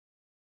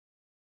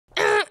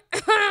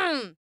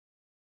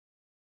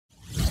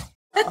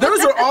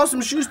Those are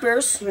awesome shoe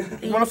spares.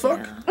 You wanna fuck?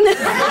 Does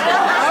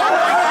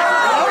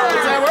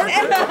that work?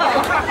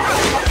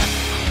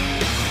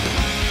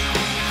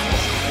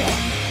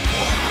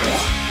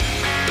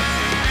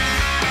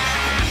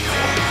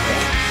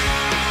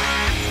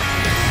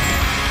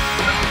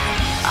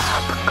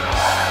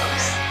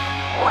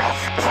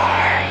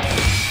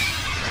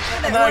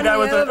 Another guy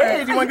with a,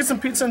 hey, do you want to get some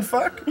pizza and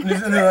fuck? And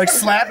they're like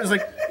slap, and he's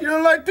like, you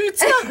don't like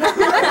pizza?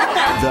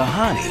 The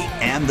Hottie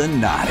and the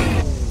Nottie.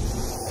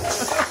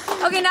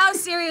 Okay, now a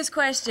serious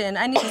question.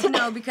 I need to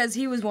know because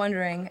he was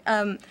wondering.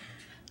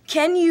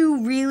 Can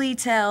you really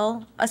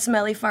tell a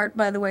smelly fart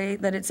by the way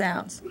that it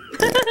sounds?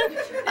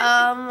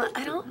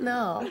 I don't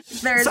know.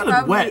 There's It sounded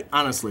probably wet,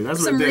 honestly. That's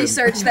what some it did.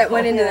 research that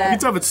went into You can that.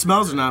 tell if it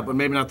smells or not, but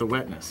maybe not the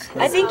wetness.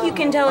 I think you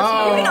can tell.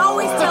 You can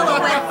always tell a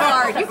wet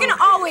fart. You can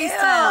always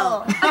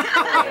tell.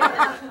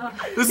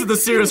 This is the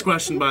serious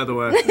question, by the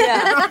way.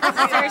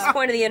 Yeah, serious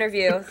point of the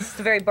interview. It's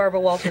a very Barbara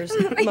Walters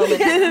moment.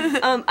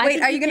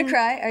 Wait, are you gonna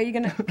cry? Are you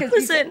gonna?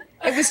 Listen,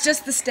 it was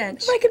just the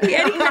stench. I could be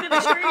anything in the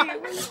dream.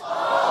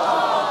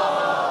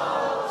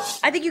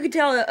 I think you could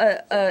tell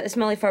a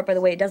smelly fart by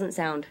the way it doesn't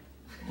sound.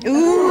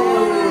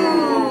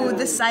 Ooh,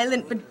 the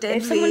silent but deadly.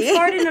 If someone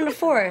farted in a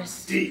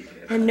forest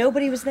and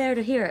nobody was there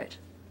to hear it,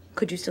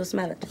 could you still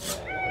smell it?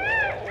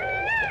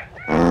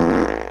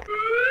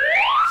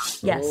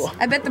 Yes.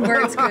 I bet the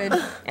birds could.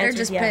 They're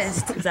just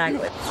yes. pissed.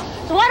 Exactly.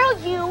 So why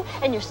don't you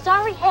and your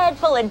sorry head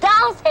full of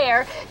doll's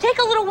hair take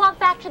a little walk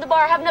back to the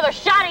bar, have another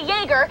shot of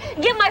Jaeger,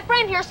 and give my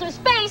friend here some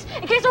space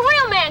in case a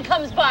real man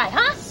comes by,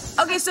 huh?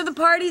 Okay, so the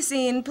party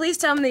scene, please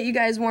tell me that you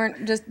guys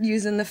weren't just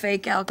using the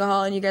fake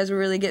alcohol and you guys were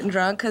really getting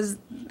drunk, because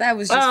that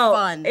was just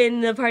fun.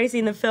 In the party scene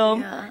in the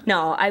film? Yeah.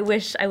 No, I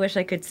wish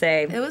I could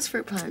say It was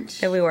fruit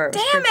punch. that we were.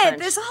 Damn it,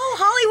 this whole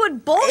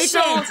Hollywood bullshit. It's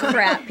all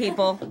crap,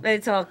 people.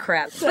 It's all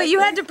crap. But you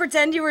had to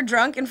pretend you were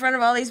drunk in front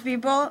of all these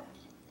people?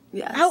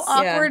 Yes. How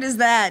awkward is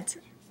that?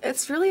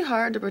 It's really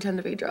hard to pretend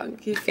to be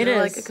drunk. You feel It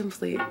like is. a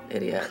complete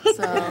idiot.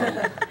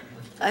 So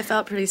I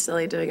felt pretty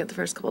silly doing it the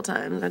first couple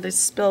times. And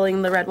just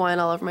spilling the red wine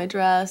all over my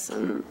dress,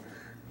 and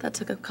that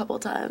took a couple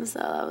times, so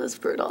that was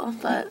brutal.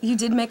 But You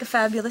did make a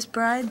fabulous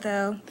bride,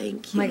 though.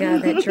 thank Oh you. my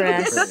God, that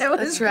dress. That The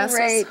was dress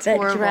great. was That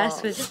horrible.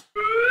 dress was.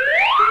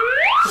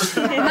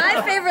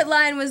 My favorite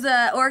line was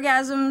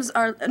orgasms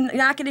are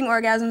not getting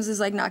orgasms is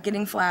like not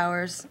getting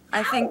flowers.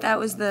 I think that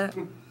was the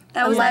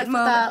A was life that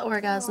moment. without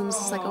orgasms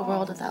is like a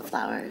world without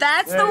flowers.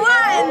 That's the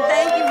one.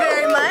 Thank you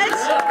very much.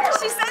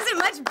 She says it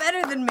much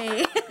better than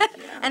me,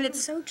 and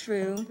it's so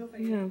true.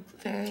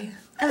 Very.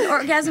 An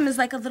orgasm is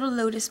like a little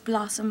lotus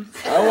blossom.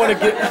 I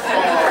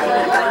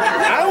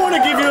want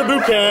to give you a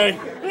bouquet.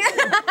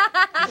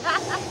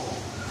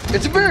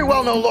 It's a very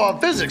well-known law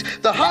of physics.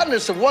 The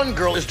hotness of one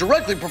girl is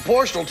directly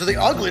proportional to the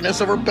ugliness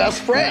of her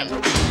best friend.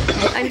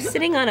 I'm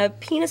sitting on a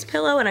penis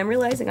pillow and I'm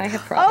realizing I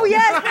have problems. Oh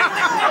yes.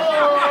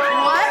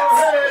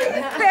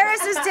 What? Paris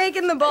has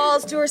taken the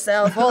balls to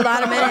herself. Hold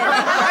on a minute.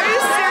 Are you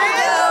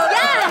serious?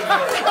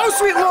 Yeah. Oh,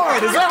 sweet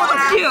Lord, is that what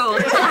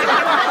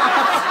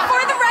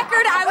For the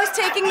record, I was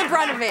taking the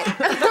brunt of it.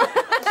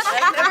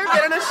 I've never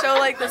been on a show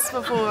like this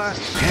before.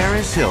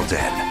 Paris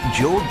Hilton,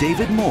 Joel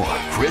David Moore,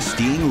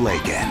 Christine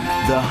Lakin,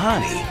 the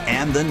Hottie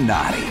and the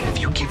Nottie. If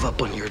you give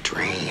up on your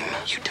dream,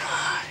 you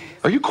die.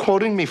 Are you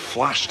quoting me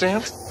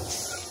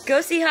Flashdance?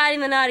 Go see Hottie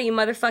the Nottie, you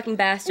motherfucking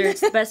bastard.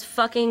 It's the best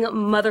fucking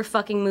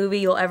motherfucking movie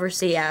you'll ever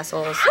see,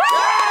 assholes.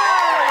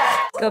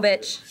 Go,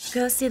 bitch.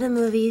 Go see the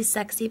movie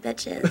Sexy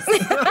Bitches.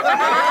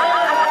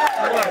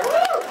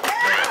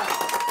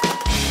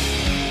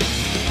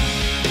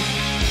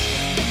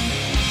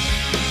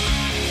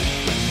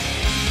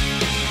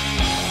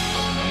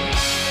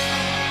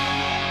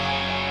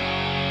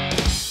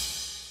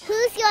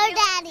 Who's your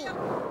daddy?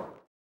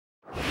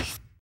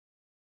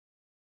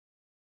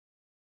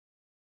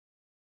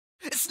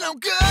 It's no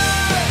good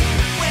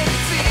when you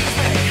tease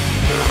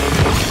me.